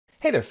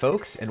Hey there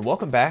folks, and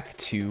welcome back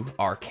to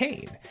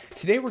Arcane.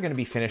 Today we're going to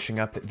be finishing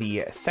up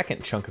the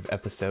second chunk of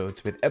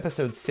episodes with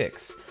episode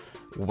 6,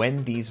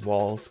 When These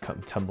Walls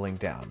Come Tumbling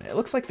Down. It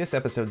looks like this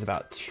episode's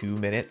about 2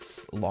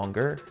 minutes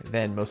longer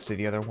than most of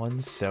the other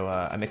ones, so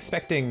I'm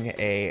expecting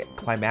a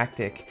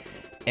climactic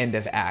end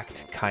of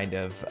act kind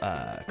of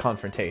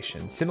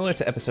confrontation. Similar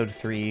to episode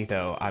 3,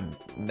 though I'm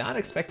not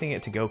expecting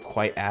it to go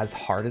quite as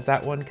hard as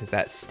that one, because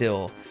that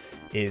still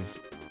is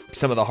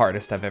some of the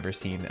hardest I've ever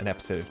seen an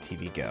episode of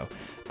TV go.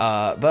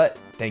 But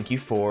thank you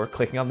for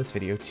clicking on this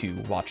video to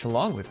watch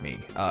along with me.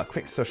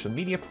 Quick social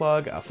media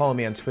plug, follow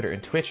me on Twitter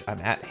and Twitch.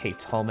 I'm at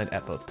HeyTallman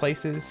at both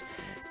places.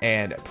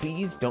 And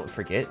please don't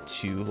forget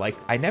to like,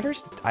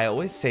 I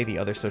always say the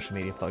other social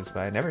media plugs,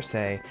 but I never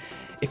say,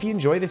 if you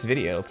enjoy this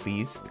video,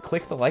 please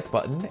click the like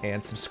button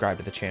and subscribe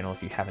to the channel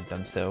if you haven't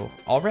done so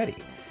already.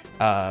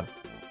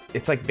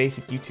 It's like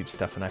basic YouTube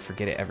stuff and I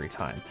forget it every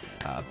time.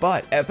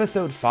 But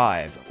episode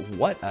 5,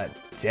 what a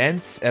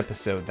dense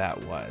episode that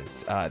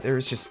was. There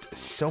was just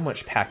so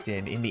much packed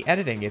in. In the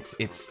editing, it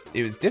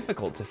was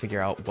difficult to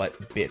figure out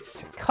what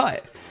bits to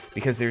cut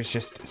because there's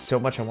just so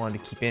much I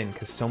wanted to keep in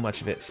because so much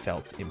of it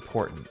felt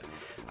important.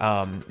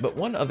 But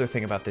one other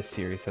thing about this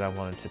series that I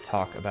wanted to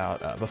talk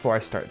about before I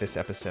start this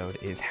episode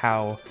is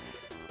how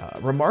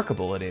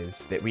remarkable it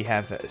is that we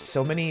have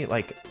so many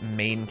like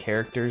main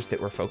characters that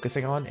we're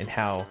focusing on, and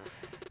how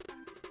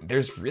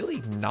there's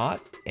really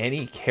not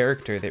any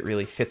character that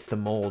really fits the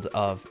mold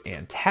of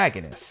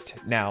antagonist.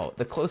 Now,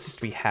 the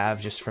closest we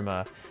have just from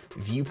a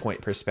viewpoint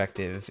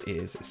perspective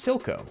is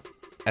Silco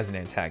as an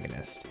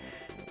antagonist.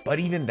 But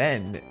even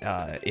then,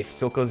 if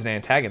Silco's an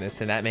antagonist,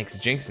 then that makes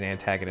Jinx an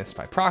antagonist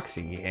by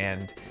proxy,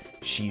 and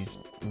she's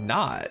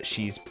not.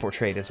 She's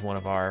portrayed as one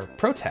of our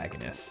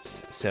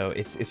protagonists. So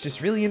it's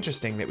just really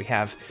interesting that we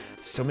have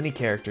so many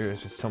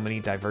characters with so many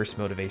diverse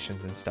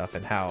motivations and stuff,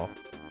 and how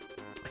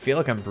I feel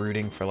like I'm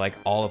brooding for like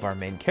all of our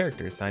main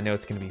characters, and I know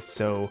it's going to be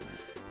so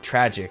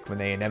tragic when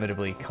they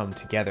inevitably come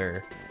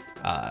together,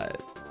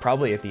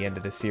 probably at the end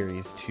of the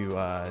series to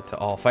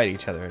all fight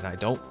each other, and I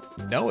don't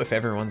know if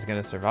everyone's going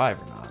to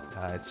survive or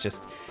not. It's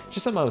just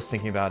something I was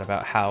thinking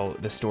about how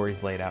the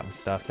story's laid out and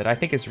stuff that I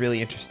think is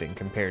really interesting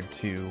compared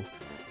to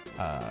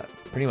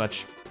pretty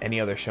much any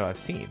other show I've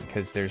seen,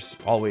 because there's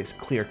always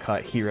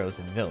clear-cut heroes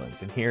and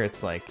villains, and here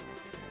it's like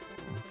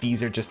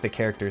these are just the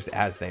characters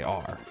as they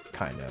are,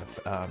 kind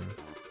of.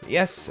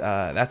 Yes,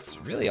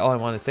 that's really all I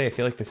want to say. I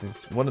feel like this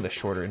is one of the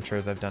shorter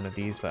intros I've done of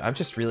these, but I'm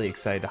just really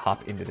excited to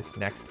hop into this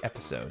next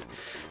episode.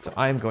 So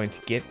I'm going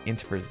to get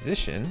into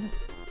position.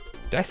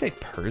 Did I say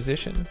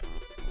position?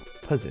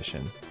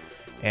 Position.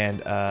 And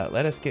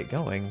let us get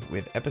going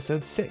with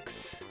episode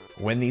 6,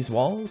 When These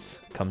Walls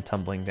Come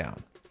Tumbling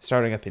Down.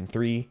 Starting up in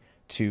 3,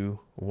 2,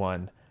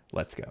 1,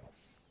 let's go.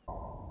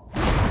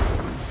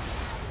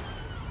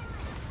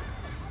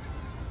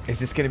 Is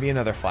this going to be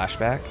another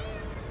flashback?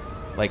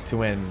 Like to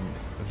when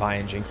Vi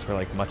and Jinx were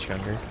like much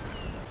younger?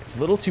 It's a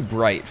little too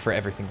bright for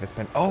everything that's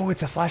been... Oh,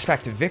 it's a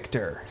flashback to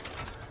Victor.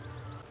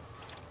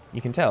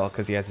 You can tell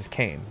because he has his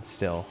cane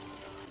still.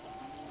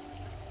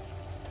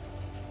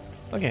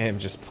 Look at him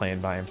just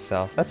playing by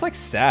himself. That's like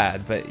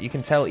sad, but you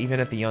can tell even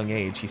at the young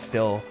age he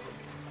still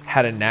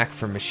had a knack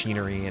for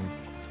machinery and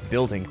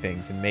building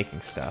things and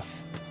making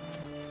stuff.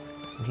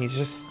 And he's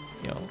just,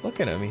 you know, look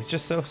at him. He's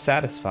just so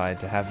satisfied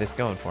to have this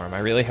going for him. I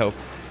really hope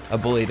a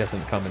bully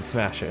doesn't come and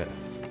smash it.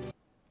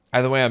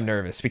 Either way, I'm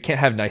nervous. We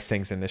can't have nice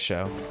things in this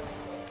show.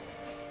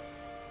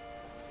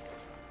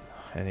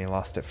 And he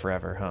lost it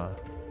forever, huh?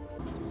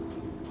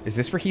 Is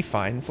this where he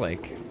finds,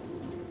 like...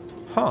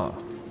 Huh.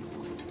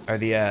 Are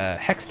the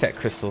Hextech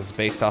crystals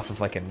based off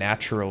of, like, a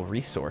natural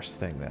resource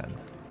thing, then?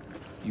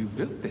 You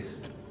built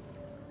this?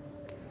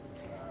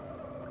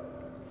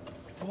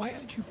 Why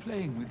aren't you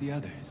playing with the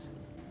others?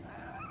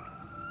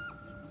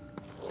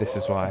 This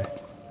is why.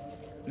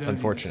 Loneliness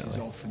Unfortunately. is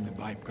often the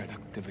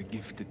byproduct of a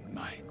gifted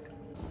mind.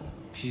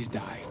 She's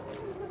dying.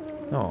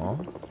 Aw.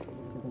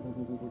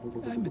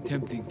 I'm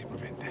attempting to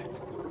prevent that.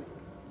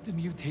 The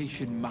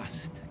mutation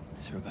must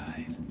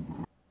survive.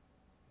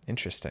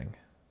 Interesting.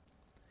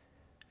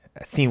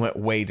 That scene went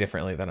way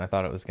differently than I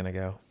thought it was going to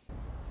go.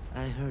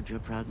 I heard your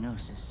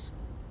prognosis.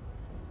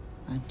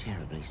 I'm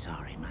terribly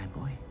sorry, my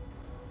boy.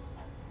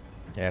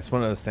 Yeah, it's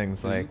one of those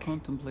things Do like... you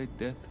contemplate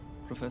death,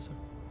 Professor?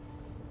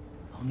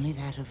 Only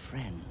that of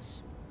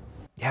friends.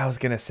 Yeah, I was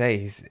going to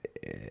say,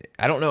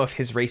 I don't know if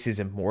his race is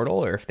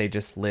immortal or if they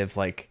just live,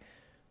 like,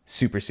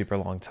 super, super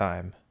long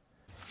time.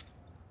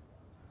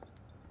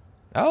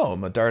 Oh,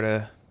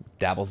 Medarda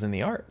dabbles in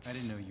the arts. I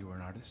didn't know you were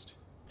an artist.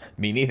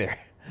 Me neither.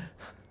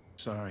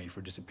 Sorry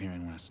for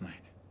disappearing last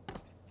night.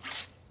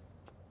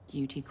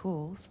 Duty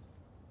calls.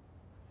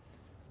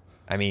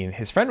 I mean,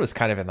 his friend was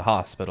kind of in the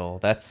hospital.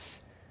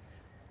 That's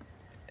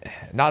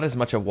not as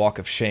much a walk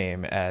of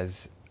shame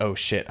as, oh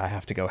shit, I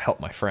have to go help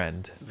my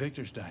friend.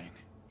 Victor's dying.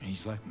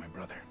 He's like my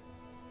brother.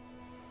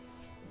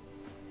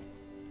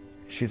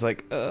 She's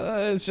like,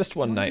 it's just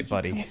one night, Why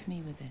did you buddy. come to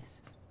me with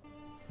this?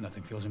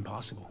 Nothing feels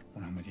impossible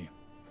when I'm with you.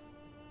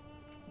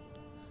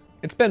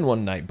 It's been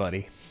one night,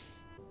 buddy.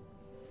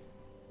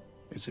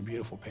 It's a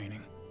beautiful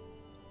painting.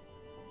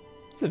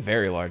 It's a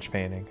very large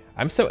painting.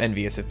 I'm so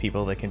envious of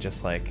people that can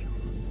just like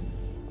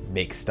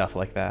make stuff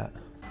like that.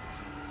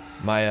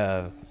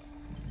 My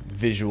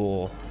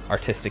visual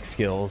artistic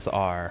skills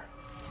are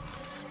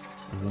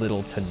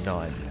little to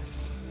none.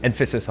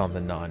 Emphasis on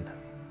the none.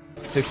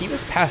 So he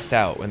was passed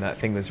out when that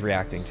thing was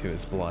reacting to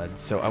his blood.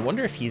 So I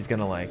wonder if he's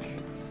gonna like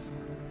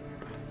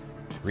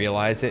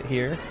realize it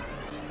here.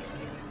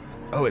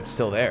 Oh, it's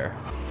still there.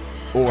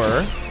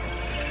 Or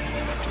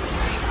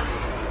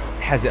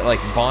has it like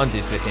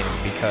bonded to him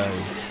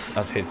because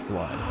of his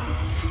blood?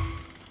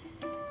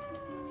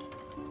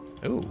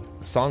 Ooh,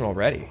 a song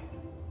already.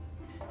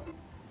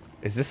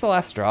 Is this the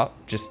last drop?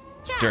 Just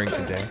during the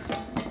day?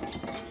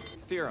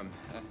 Theorem.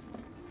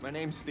 My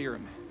name's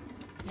Theorem.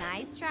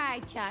 Nice try,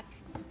 Chuck.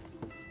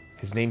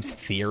 His name's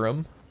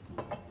Theorem?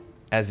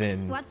 As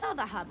in What's all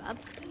the hubbub?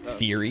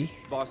 theory?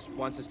 Boss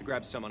wants us to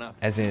grab someone up.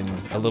 As in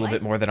a little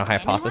bit more than a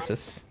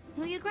hypothesis?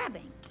 Who you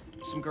grabbing?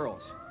 Some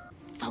girls.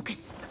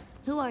 Focus.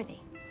 Who are they?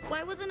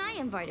 Why wasn't I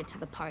invited to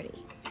the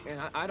party? And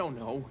I don't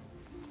know.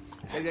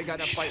 They got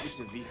in a fight with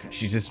Savika.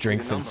 She just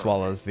drinks and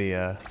swallows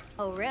the,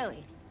 Oh,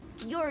 really?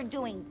 You're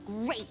doing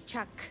great,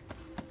 Chuck.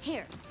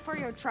 Here, for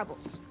your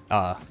troubles.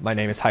 my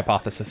name is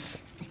Hypothesis.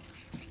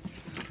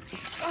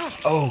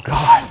 Oh,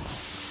 God.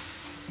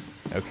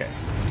 Okay.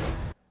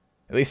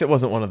 At least it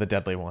wasn't one of the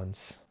deadly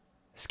ones.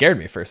 Scared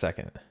me for a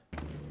second.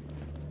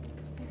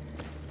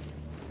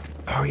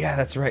 Oh, yeah,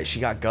 that's right. She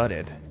got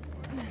gutted.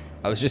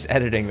 I was just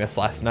editing this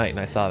last night and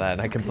I saw that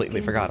and I completely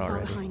forgot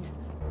already.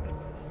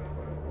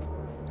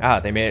 Ah,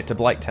 they made it to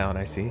Blighttown,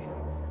 I see.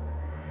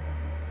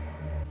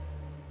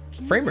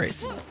 Frame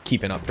rate's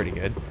keeping up pretty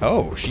good.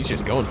 Oh, she's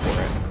just going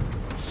for it.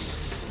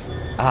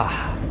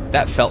 Ah,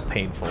 that felt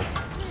painful.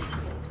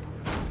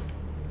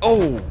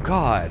 Oh,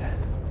 God.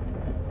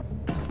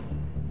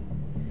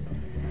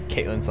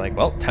 Caitlin's like,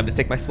 well, time to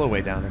take my slow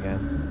way down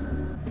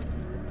again.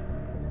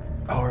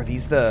 Oh, are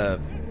these the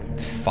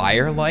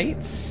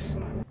firelights?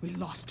 We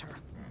lost her.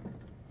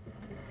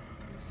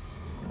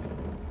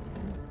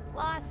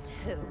 Lost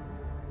who?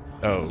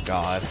 Oh,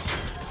 God.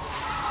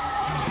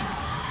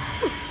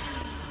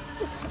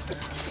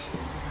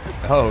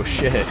 Oh,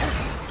 shit.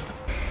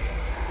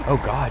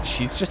 Oh, God,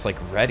 she's just, like,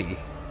 ready.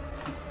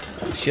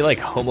 She, like,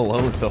 Home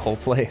Aloned the whole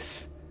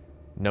place,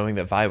 knowing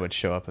that Vi would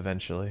show up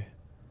eventually.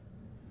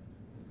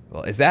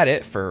 Well, is that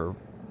it for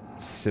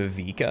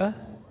Savika?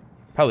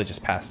 Probably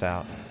just passed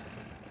out.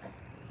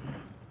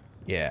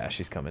 Yeah,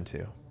 she's coming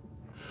too.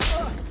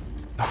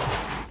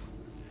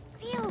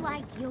 Feel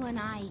like you and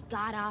I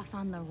got off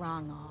on the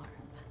wrong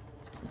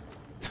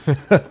arm.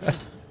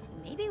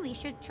 Maybe we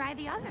should try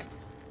the other.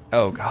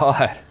 Oh,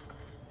 God.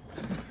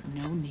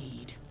 No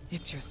need.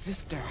 It's your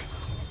sister.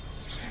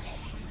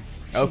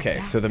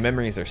 Okay, so the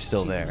memories are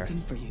still She's there.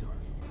 looking for you.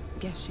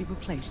 Guess she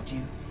replaced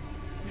you.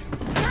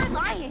 You're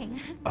lying.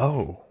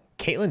 Oh,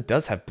 Caitlin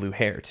does have blue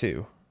hair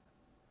too.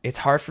 It's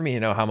hard for me to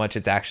know how much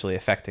it's actually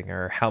affecting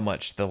her, how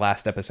much the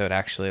last episode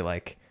actually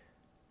like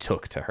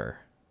took to her.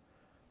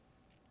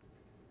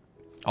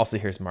 Also,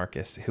 here's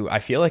Marcus, who I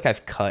feel like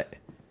I've cut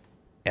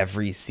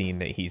every scene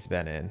that he's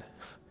been in.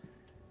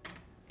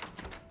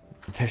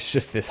 There's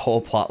just this whole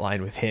plot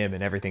line with him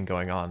and everything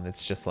going on.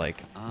 It's just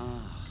like,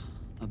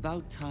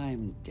 About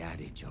time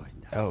Daddy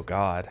joined us. oh,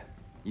 God.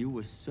 You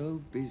were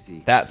so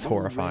busy. That's no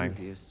horrifying.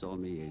 one here saw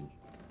me in.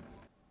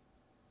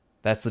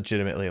 That's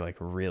legitimately like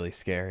really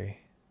scary.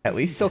 At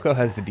least Silco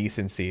has the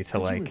decency to Could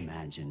you like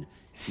imagine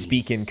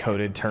speak being in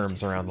coded separated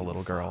terms around from the your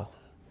little girl.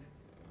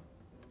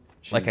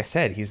 father? Like I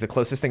said, he's the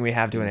closest thing we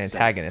have to an in safe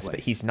antagonist, but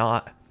place. he's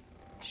not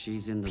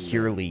She's in the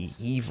purely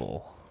lanes.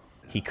 evil.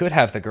 He could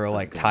have the girl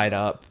like Okay. tied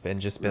up and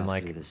just been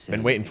Roughly like, the same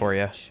been waiting for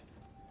you. age.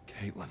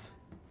 Caitlin.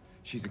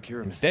 She's a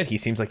Kira. Instead, he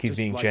seems like he's Just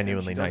being like him,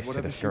 genuinely she does nice to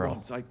whatever this she girl.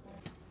 wants.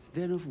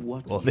 Then of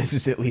what Well, this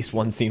is at least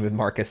one scene with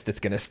Marcus that's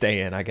gonna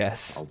stay in, I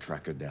guess. I'll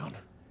track her down.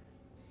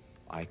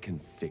 I can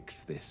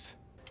fix this.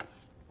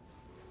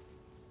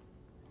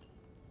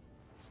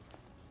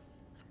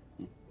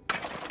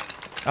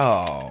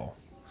 Oh.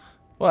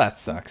 Well, that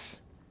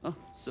sucks. Oh,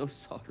 so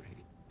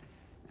sorry.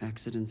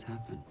 Accidents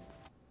happen.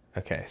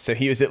 Okay, so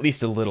he was at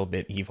least a little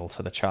bit evil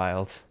to the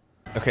child.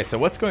 Okay, so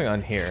what's going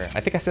on here? I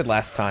think I said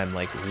last time,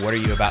 like, what are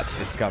you about to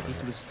discover?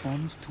 It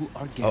responds to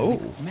organic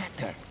Oh.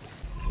 matter.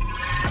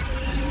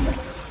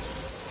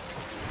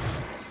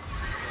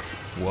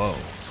 Whoa.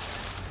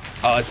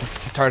 Oh, is this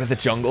the start of the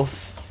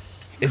jungles?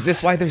 Is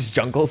this why there's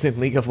jungles in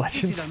League of This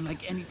is Legends?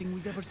 unlike anything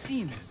we've ever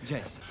seen,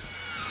 Jess.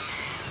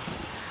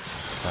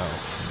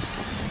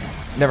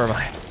 Oh. Never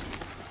mind.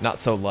 Not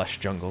so lush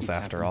jungles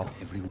after all.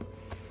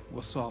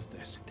 We'll solve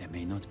this. There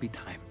may not be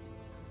time.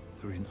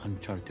 We're in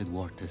uncharted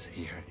waters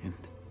here, and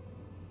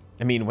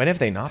I mean, when have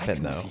they not I been,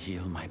 can though?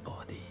 feel my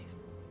body.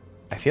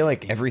 I feel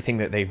like everything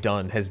that they've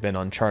done has been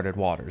uncharted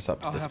waters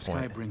up to I'll this have Sky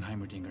point. bring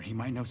Heimerdinger. He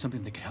might know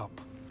something that could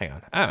help. Hang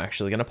on. I'm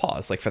actually going to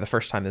pause, like, for the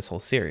first time this whole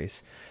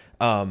series.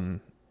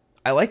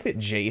 I like that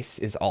Jace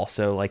is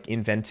also, like,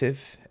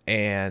 inventive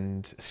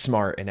and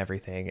smart and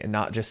everything, and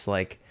not just,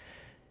 like,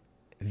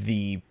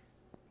 the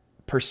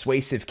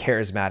persuasive,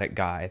 charismatic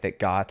guy that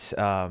got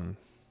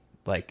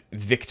like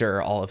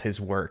Victor all of his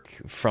work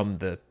from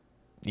the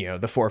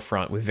the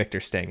forefront, with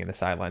Victor staying in the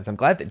sidelines. I'm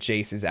glad that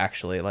Jace is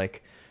actually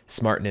like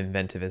smart and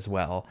inventive as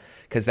well,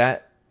 because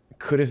that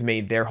could have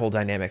made their whole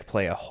dynamic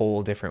play a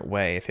whole different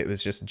way if it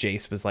was just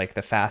Jace was like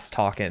the fast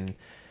talking,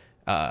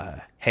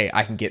 hey,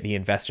 I can get the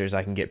investors,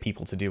 I can get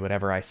people to do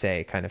whatever I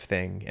say kind of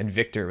thing, and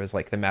Victor was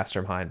like the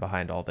mastermind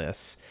behind all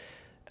this.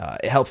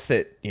 It helps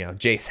that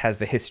Jace has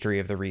the history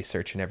of the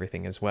research and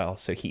everything as well,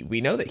 so we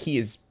know that he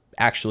is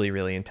actually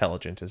really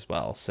intelligent as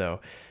well. So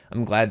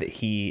I'm glad that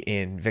he,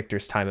 in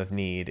Victor's time of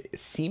need,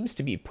 seems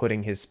to be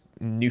putting his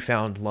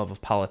newfound love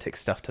of politics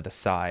stuff to the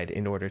side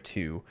in order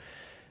to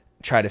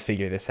try to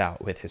figure this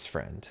out with his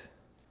friend.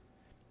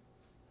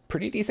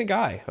 Pretty decent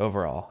guy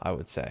overall, I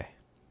would say,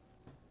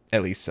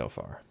 at least so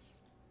far.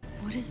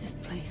 What is this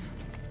place?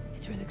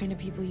 It's where the kind of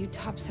people you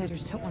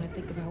topsiders don't want to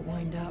think about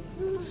wind up.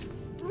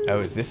 Oh,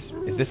 is this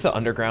the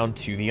underground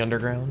to the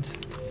underground?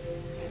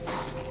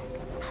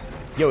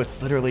 Yo,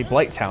 it's literally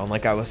Blighttown,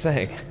 like I was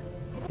saying.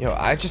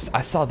 I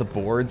saw the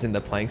boards and the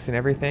planks and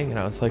everything, and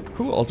I was like,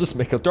 ooh, I'll just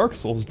make a Dark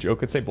Souls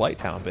joke and say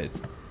Blighttown, but it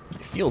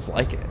feels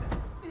like it.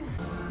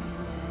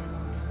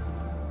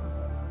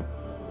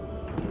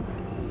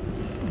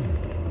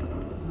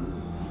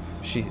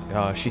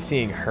 She's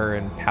seeing her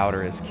and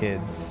Powder as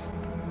kids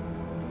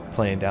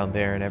playing down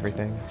there and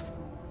everything.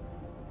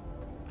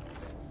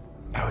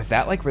 Oh, is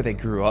that like where they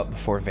grew up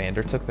before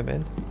Vander took them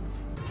in?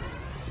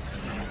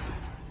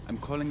 I'm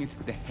calling it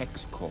the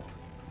Hex Core.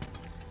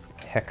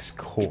 Hex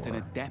Core. It's an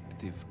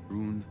adaptive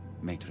rune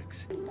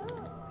matrix.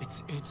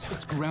 It's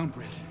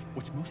groundbreaking.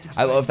 What's most I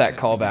exciting love that is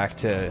callback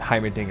to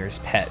Heimerdinger's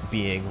pet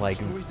being like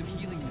stories of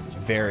healing magic.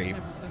 very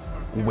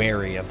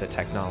wary of the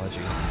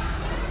technology.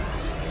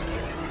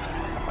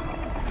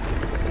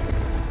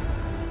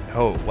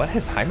 Oh, what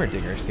has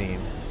Heimerdinger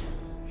seen?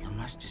 You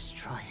must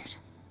destroy it.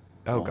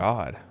 Oh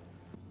God.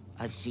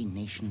 I've seen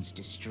nations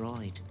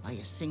destroyed by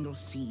a single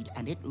seed,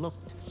 and it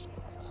looked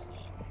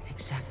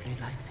exactly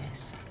like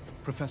this.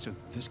 Professor,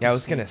 this Yeah, I could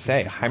was gonna save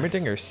say, Victor's life.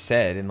 Heimerdinger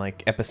said in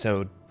like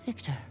episode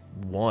Victor,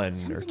 1 or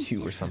something's 2 or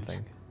different.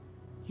 something.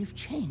 You've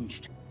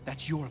changed.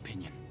 That's your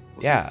opinion.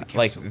 We'll see Yeah, if the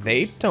like council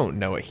they agrees. don't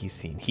know what he's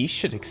seen. He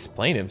should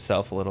explain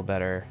himself a little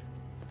better,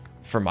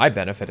 for my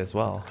benefit as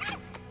well.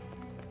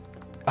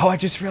 Oh, I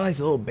just realized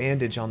a little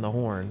bandage on the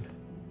horn.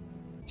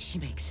 She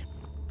makes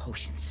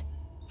potions.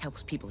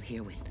 Helps people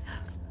here with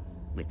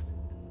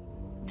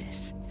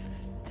this.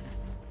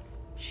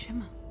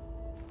 Shimmer,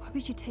 why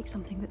would you take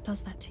something that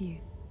does that to you?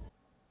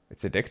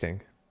 It's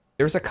addicting.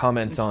 There was a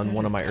comment on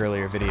one of my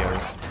earlier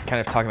videos kind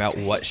of talking about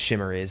what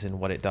Shimmer is and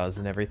what it does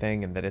and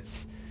everything, and that it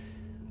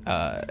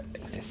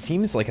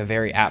seems like a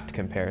very apt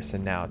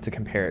comparison now to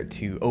compare it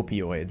to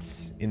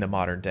opioids in the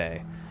modern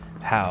day.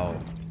 How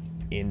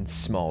in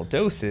small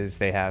doses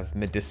they have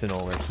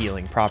medicinal or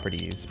healing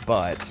properties,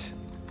 but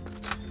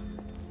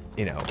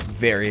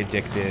very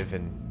addictive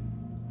and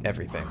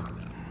everything.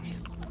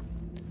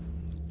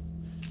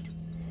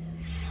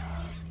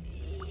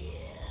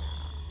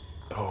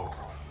 Oh.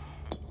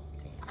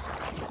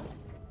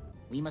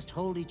 We must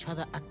hold each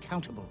other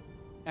accountable.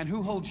 And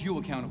who holds you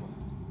accountable?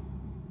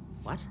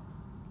 What?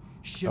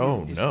 Shimmer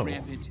Oh, is no.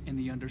 rampant in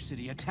the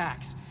Undercity.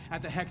 Attacks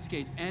at the Hex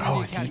Gates and Oh,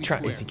 the is he Academy try?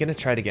 Square. Is he gonna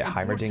try to get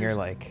Enforcers Heimerdinger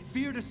like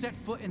fear to set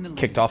foot in the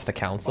kicked lanes, off the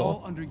council?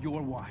 all under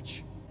your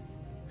watch.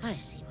 I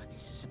see what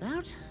this is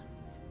about.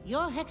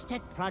 Your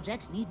Hextech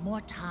projects need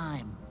more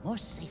time, more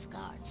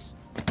safeguards.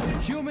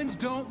 Humans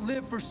don't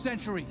live for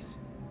centuries.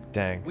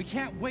 Dang. We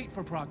can't wait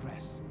for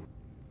progress.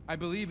 I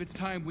believe it's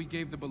time we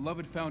gave the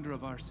beloved founder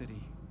of our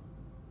city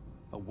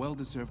a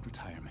well-deserved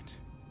retirement.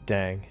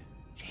 Dang.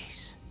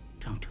 Jace,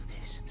 don't do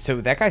this.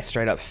 So that guy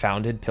straight up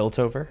founded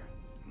Piltover?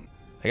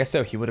 I guess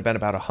so. He would have been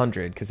about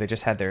 100 because they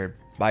just had their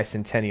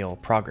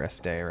bicentennial progress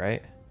day,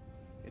 right?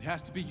 It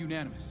has to be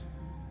unanimous.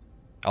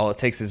 All it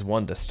takes is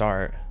one to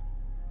start.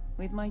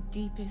 With my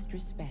deepest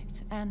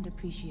respect and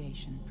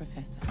appreciation,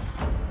 Professor.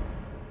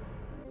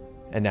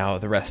 And now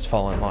the rest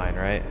fall in line,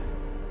 right?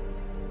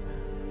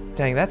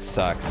 Dang, that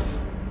sucks.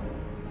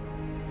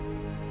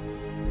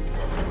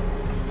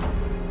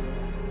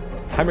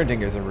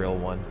 Heimerdinger's a real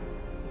one.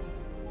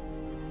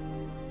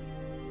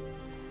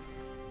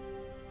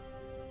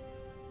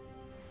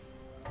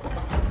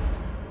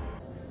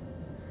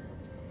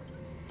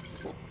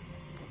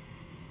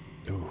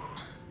 Ooh.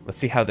 Let's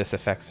see how this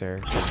affects her.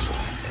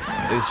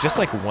 It was just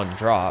like one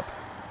drop.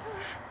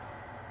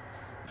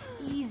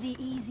 Easy,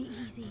 easy,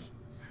 easy.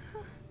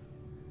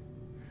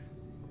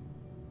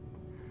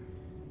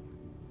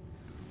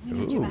 We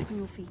need you Ooh. back on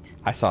your feet.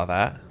 I saw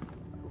that.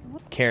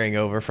 Carrying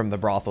over from the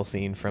brothel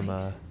scene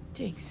from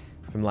Jinx.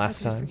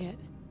 last How could I time. forget?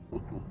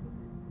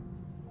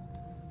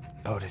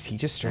 Oh, does he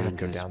just straight up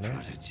go Vander's down there?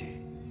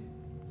 prodigy.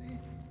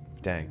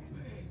 Dang.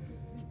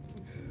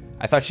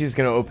 I thought she was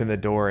going to open the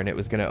door and it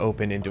was going to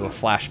open into a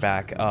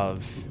flashback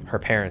of her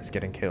parents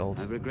getting I killed.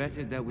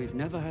 regretted that we've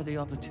never had the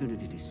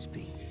opportunity to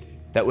speak.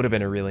 That would have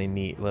been a really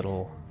neat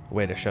little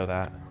way to show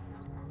that.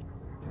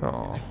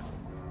 Oh.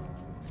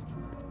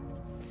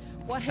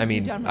 What have I you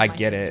mean, done with I my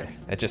get sister?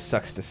 it. It just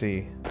sucks to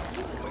see.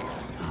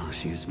 Oh,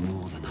 she is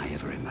more than I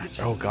ever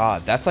imagined. Oh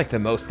god, that's like the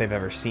most they've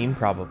ever seen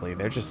probably.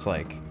 They're just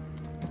like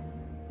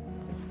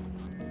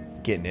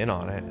getting in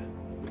on it.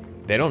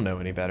 They don't know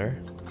any better.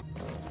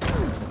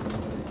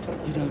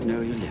 You don't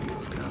know your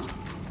limits, girl.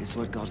 It's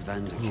what got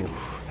Van to kill.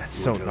 That's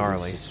so Drove your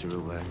gnarly. sister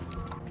away.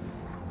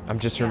 I'm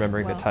just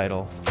remembering the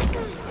title.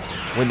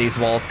 When these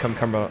walls come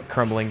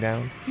crumbling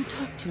down. You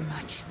talk too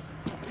much.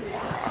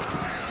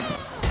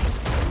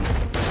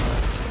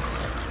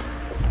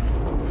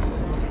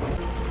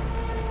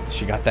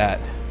 She got that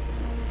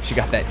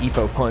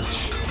Epo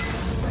punch.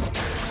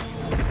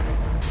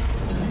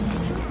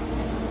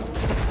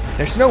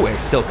 There's no way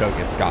Silco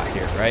gets got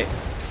here, right?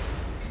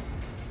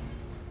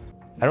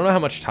 I don't know how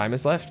much time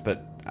is left,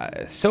 but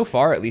so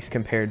far, at least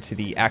compared to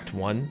the Act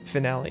 1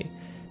 finale,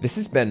 this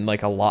has been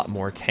like a lot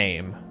more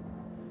tame.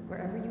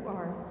 Wherever you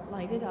are,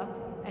 light it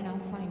up, and I'll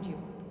find you.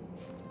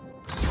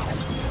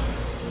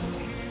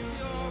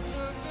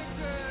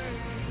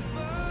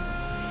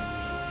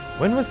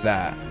 When was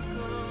that?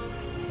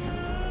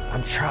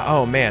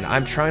 Oh man,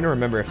 I'm trying to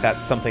remember if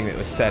that's something that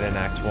was said in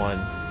Act 1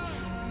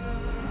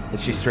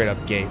 that she straight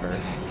up gave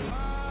her.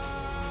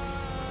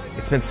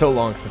 It's been so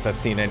long since I've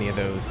seen any of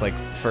those, like,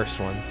 first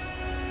ones.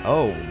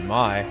 Oh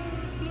my.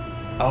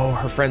 Oh,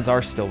 her friends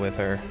are still with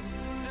her.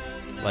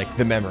 Like,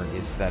 the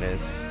memories, that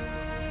is.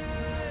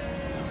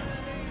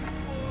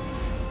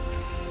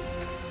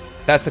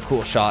 That's a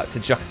cool shot to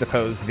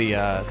juxtapose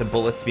the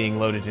bullets being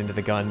loaded into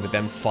the gun with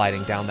them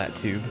sliding down that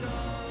tube.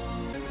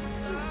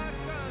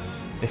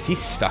 Is he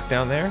stuck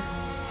down there?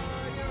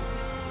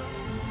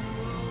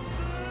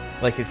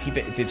 Like,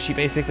 did she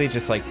basically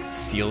just, like,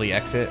 seal the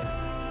exit?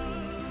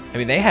 I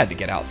mean, they had to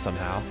get out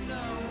somehow.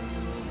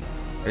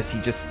 Or is he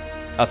just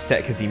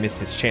upset because he missed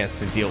his chance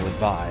to deal with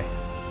Vi?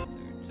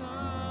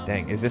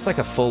 Dang, is this like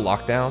a full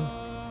lockdown?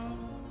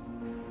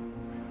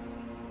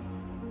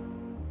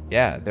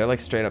 Yeah, they're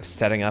like straight up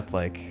setting up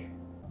like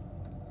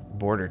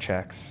border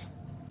checks.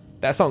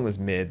 That song was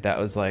mid. That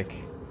was like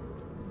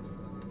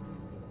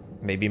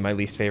maybe my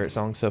least favorite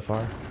song so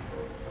far.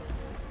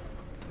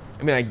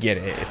 I mean, I get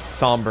it. It's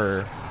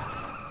somber,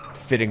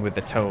 fitting with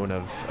the tone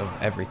of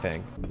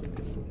everything.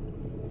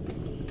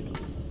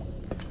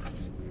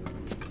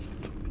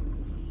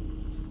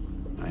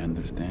 I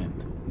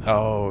understand.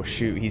 Oh,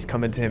 shoot. He's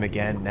coming to him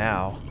again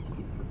now.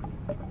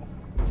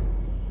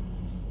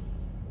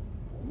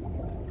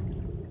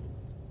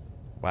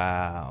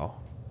 Wow.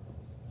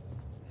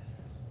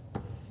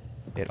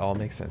 It all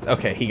makes sense.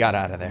 Okay, he got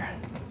out of there.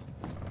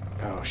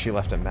 Oh, she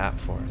left a map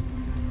for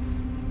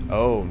him.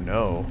 Oh,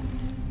 no.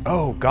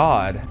 Oh,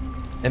 God.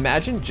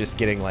 Imagine just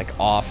getting, like,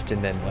 offed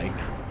and then, like,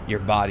 your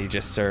body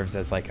just serves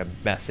as, like, a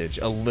message.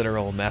 A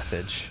literal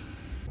message.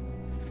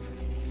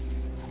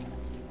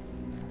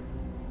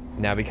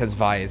 Now, because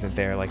Vi isn't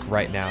there, like,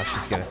 right now,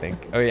 she's gonna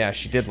think, oh, yeah,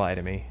 she did lie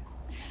to me.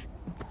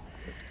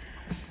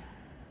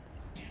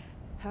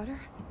 Powder?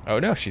 Oh,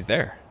 no, she's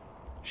there.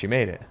 She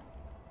made it.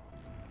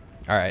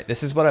 Alright,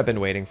 this is what I've been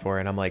waiting for,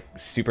 and I'm, like,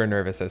 super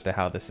nervous as to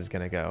how this is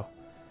gonna go.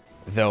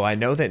 Though I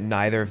know that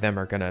neither of them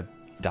are gonna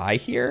die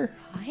here.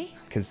 Why?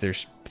 Because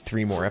there's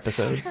 3 more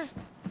episodes.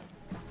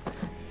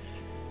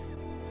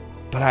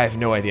 But I have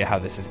no idea how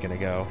this is gonna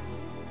go.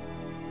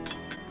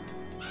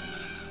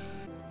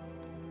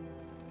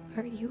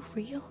 Are you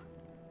real?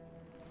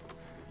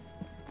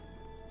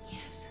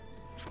 Yes,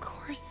 of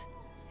course.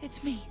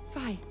 It's me,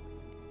 Vi.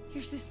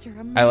 Your sister.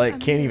 I'm I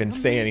can't here. even I'm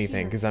say right anything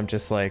here. because I'm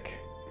just like,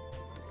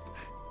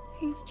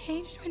 Things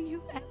changed when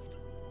you left.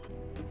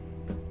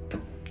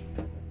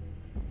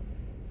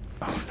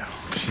 oh no,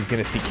 she's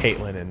gonna see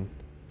Caitlyn and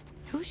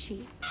Who's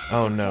she?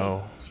 oh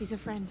no. She's a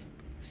friend.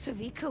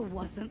 Savika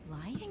wasn't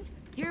lying?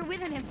 You're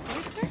with an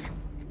enforcer?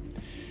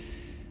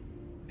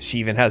 She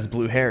even has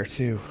blue hair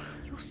too.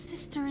 Your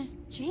sister is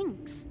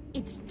Jinx.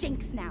 It's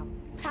Jinx now.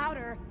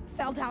 Powder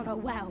fell down a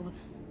well.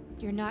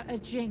 You're not a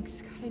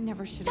jinx. God, I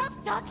never should have.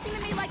 Stop talking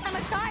to me like I'm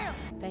a child.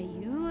 Bet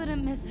you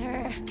wouldn't miss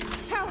her.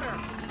 Powder!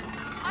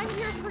 I'm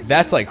here for you.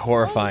 That's like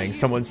horrifying. Only you.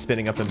 Someone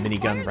spinning up a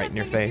minigun Fire right in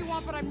your that thing if face. you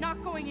want, but I'm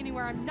not going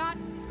anywhere. I'm not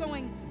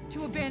going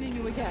to abandon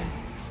you again.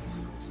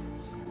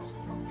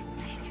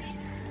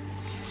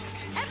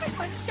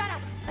 Everyone shut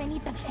up. I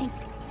need to think.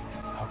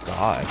 Oh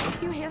god.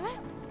 Do you hear that?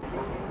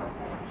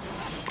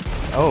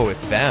 Oh,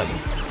 it's them.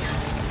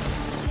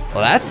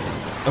 Well, that's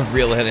a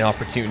really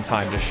opportune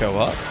time to show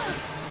up.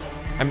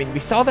 I mean, we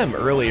saw them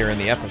earlier in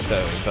the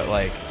episode, but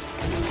like,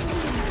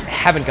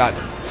 haven't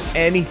gotten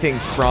anything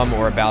from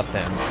or about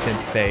them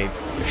since they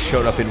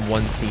showed up in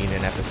one scene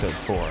in episode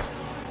 4.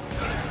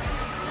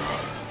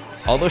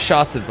 All those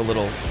shots of the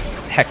little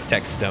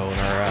Hextech stone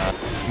are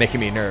making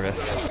me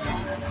nervous.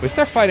 At least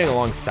they're fighting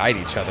alongside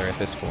each other at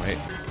this point.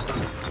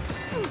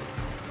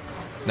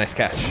 Nice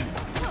catch.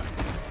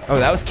 Oh,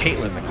 that was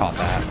Caitlyn that caught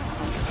that.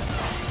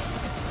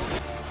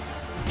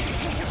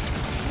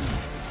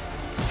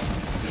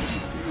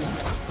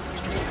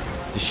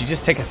 Did she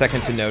just take a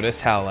second to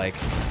notice how, like,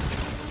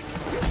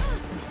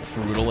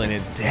 brutal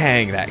and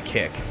dang, that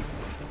kick.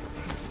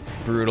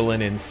 Brutal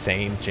and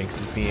insane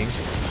Jinx is being.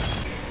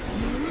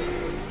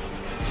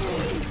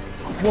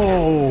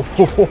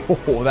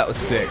 Whoa, that was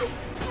sick.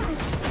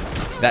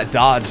 That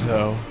dodge,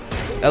 though,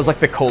 that was like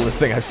the coldest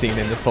thing I've seen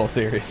in this whole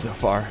series so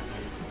far.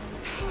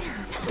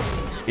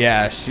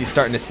 Yeah, she's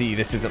starting to see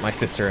this isn't my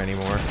sister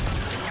anymore.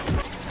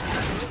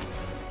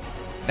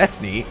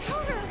 That's neat.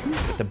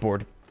 The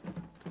board.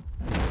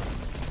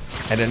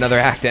 And another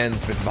act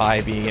ends with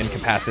Vi being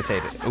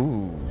incapacitated.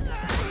 Ooh.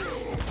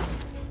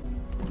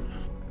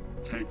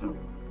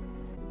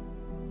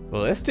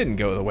 Well, this didn't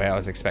go the way I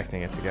was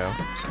expecting it to go.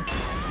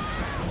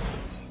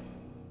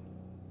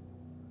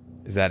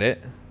 Is that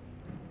it?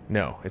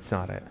 No, it's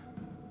not it.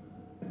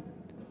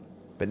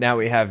 But now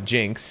we have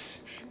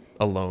Jinx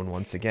alone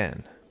once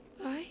again.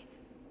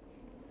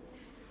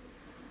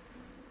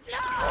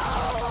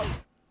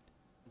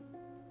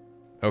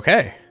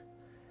 Okay.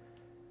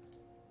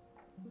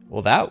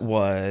 Well, that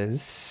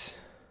was...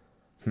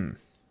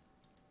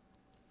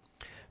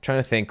 trying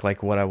to think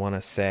like what I want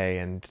to say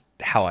and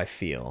how I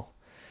feel.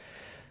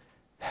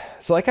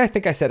 So like I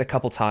think I said a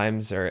couple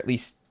times, or at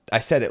least I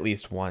said at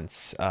least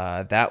once,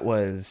 that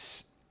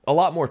was a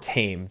lot more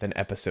tame than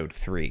episode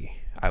 3,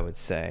 I would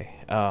say.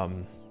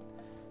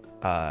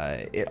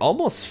 It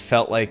almost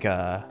felt like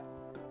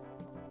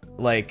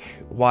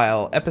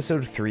while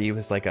episode 3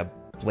 was like a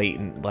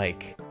blatant,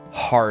 like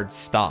hard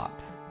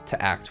stop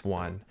to act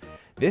 1,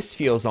 this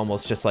feels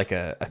almost just like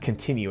a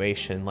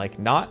continuation, like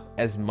not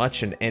as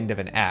much an end of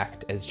an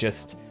act as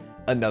just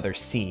another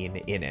scene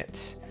in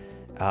it.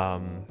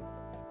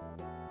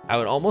 I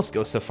would almost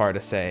go so far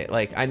to say,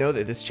 like, I know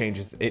that this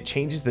changes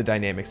the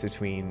dynamics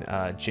between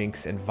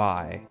Jinx and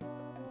Vi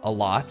a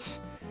lot,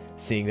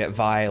 seeing that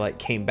Vi like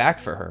came back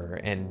for her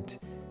and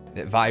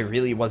that Vi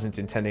really wasn't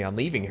intending on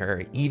leaving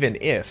her, even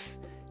if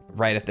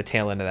right at the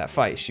tail end of that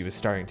fight she was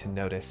starting to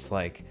notice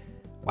like,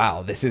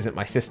 wow, this isn't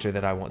my sister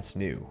that I once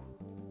knew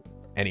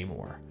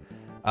anymore.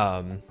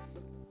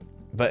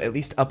 But at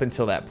least up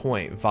until that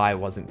point, Vi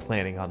wasn't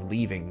planning on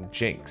leaving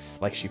Jinx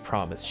like she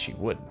promised she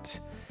wouldn't.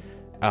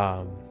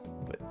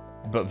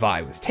 But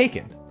Vi was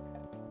taken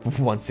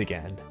once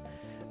again.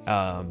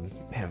 Man,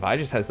 Vi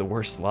just has the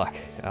worst luck.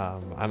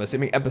 I'm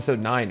assuming episode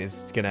 9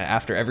 is gonna,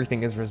 after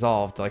everything is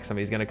resolved, like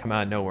somebody's gonna come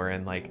out of nowhere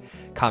and like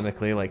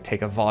comically like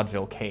take a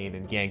vaudeville cane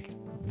and yank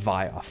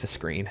Vi off the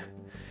screen.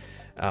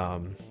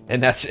 And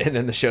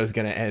then the show's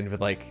gonna end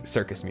with like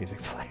circus music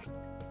playing.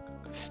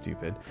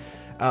 Stupid.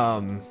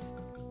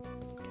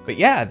 But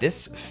yeah,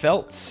 this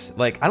felt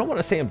like, I don't want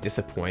to say I'm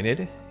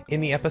disappointed in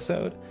the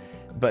episode,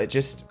 but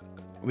just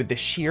with the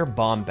sheer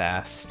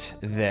bombast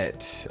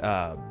that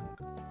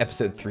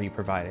episode 3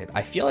 provided,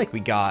 I feel like we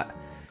got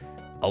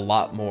a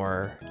lot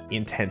more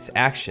intense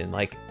action.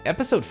 Like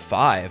episode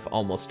 5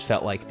 almost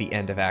felt like the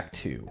end of Act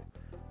 2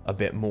 a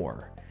bit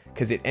more,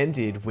 because it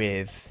ended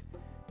with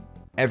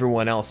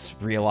everyone else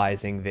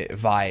realizing that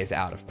Vi is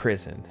out of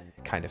prison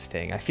kind of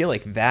thing. I feel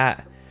like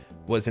that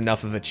was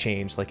enough of a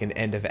change, like an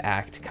end of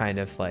act kind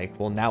of like,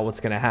 well, now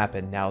what's going to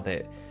happen now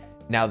that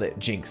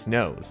Jinx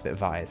knows that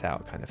Vi is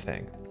out kind of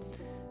thing.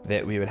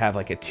 That we would have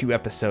like a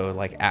 2-episode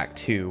like Act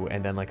 2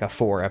 and then like a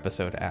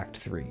 4-episode Act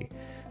 3.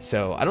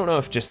 So I don't know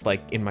if just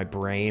like in my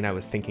brain I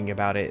was thinking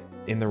about it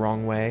in the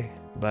wrong way,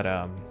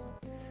 but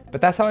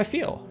that's how I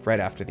feel right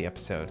after the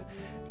episode.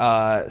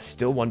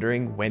 Still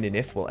wondering when and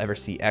if we'll ever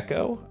see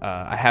Echo.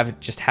 I have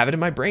it in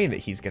my brain that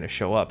he's going to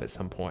show up at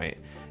some point,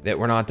 that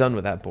we're not done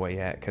with that boy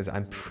yet, because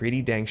I'm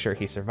pretty dang sure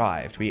he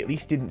survived. We at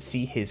least didn't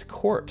see his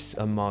corpse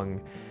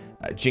among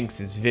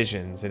Jinx's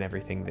visions and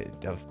everything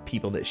of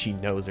people that she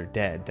knows are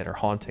dead that are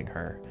haunting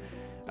her.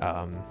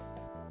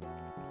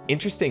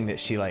 Interesting that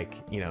she like,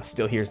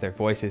 still hears their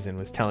voices and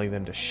was telling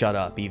them to shut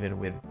up even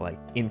with like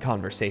in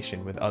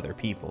conversation with other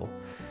people.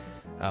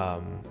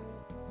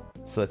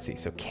 So let's see.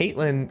 So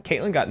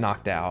Caitlyn got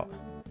knocked out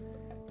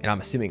and I'm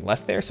assuming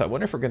left there. So I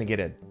wonder if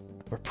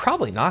we're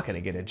probably not going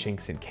to get a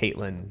Jinx and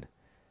Caitlyn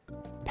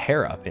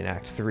pair up in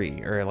Act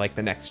 3 or like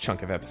the next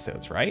chunk of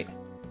episodes, right?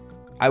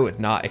 I would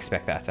not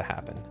expect that to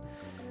happen.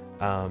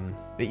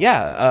 But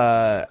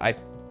yeah,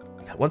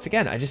 once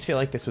again, I just feel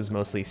like this was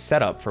mostly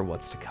set up for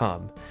what's to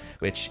come,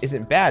 which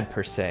isn't bad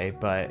per se,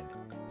 but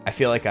I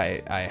feel like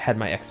I had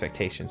my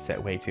expectations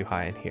set way too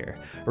high in here.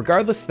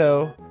 Regardless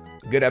though,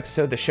 good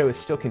episode. The show is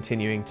still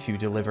continuing to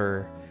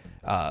deliver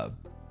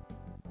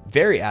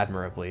very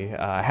admirably.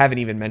 I haven't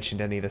even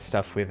mentioned any of the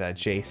stuff with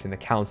Jace and the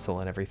council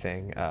and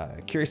everything.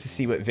 Curious to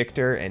see what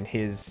Victor and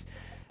his,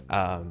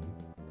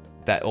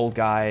 that old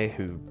guy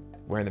who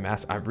wearing the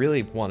mask, I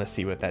really want to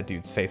see what that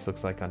dude's face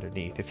looks like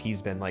underneath. If he's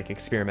been like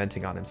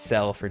experimenting on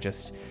himself or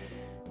just,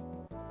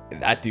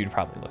 that dude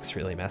probably looks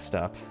really messed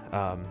up.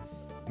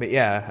 But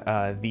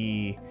yeah,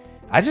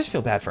 I just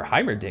feel bad for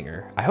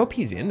Heimerdinger. I hope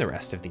he's in the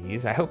rest of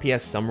these. I hope he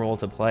has some role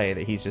to play,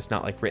 that he's just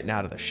not like written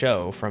out of the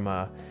show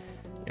from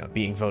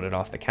being voted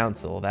off the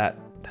council. That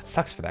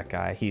sucks for that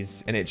guy.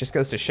 And it just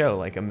goes to show,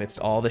 like, amidst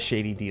all the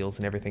shady deals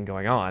and everything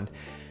going on,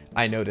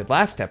 I noted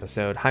last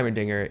episode,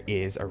 Heimerdinger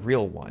is a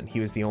real one.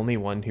 He was the only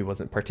one who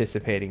wasn't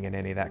participating in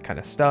any of that kind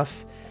of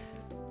stuff.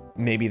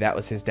 Maybe that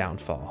was his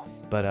downfall,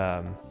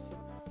 but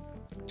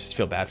just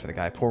feel bad for the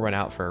guy. Pour one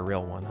out for a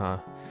real one, huh?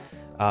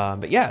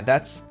 But yeah,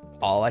 that's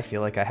all I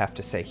feel like I have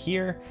to say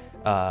here.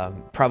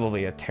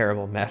 Probably a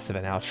terrible mess of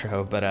an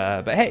outro,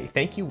 but hey,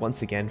 thank you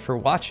once again for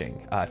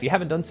watching. If you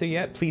haven't done so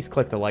yet, please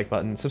click the like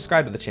button,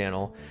 subscribe to the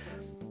channel.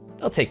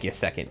 It'll take you a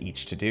second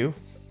each to do,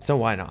 so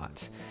why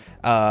not?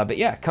 But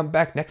yeah, come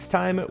back next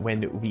time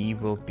when we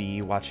will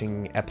be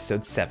watching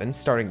episode 7,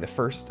 starting the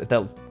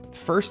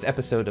first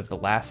episode of the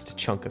last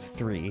chunk of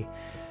 3.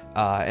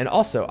 And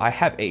also, I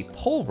have a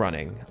poll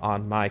running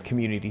on my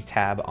community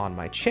tab on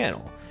my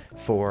channel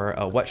for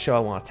what show I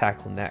want to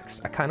tackle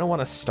next. I kind of want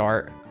to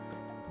start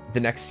the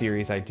next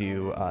series I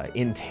do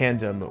in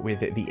tandem with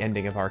the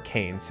ending of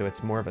Arcane, so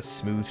it's more of a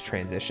smooth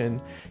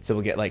transition. So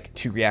we'll get like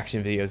 2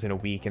 reaction videos in a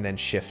week and then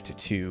shift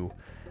to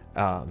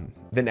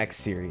the next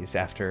series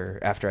after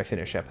I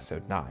finish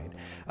episode 9.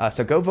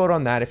 So go vote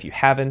on that if you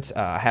haven't.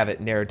 I have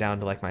it narrowed down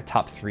to like my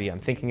top 3 I'm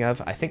thinking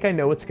of. I think I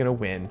know what's gonna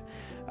win,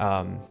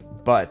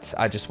 but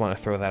I just want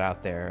to throw that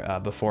out there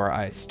before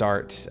I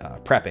start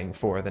prepping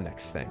for the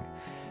next thing.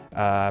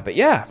 But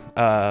yeah,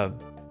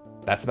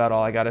 that's about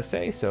all I gotta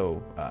say.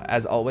 So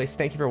as always,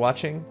 thank you for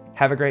watching.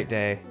 Have a great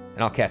day,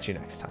 and I'll catch you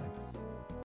next time.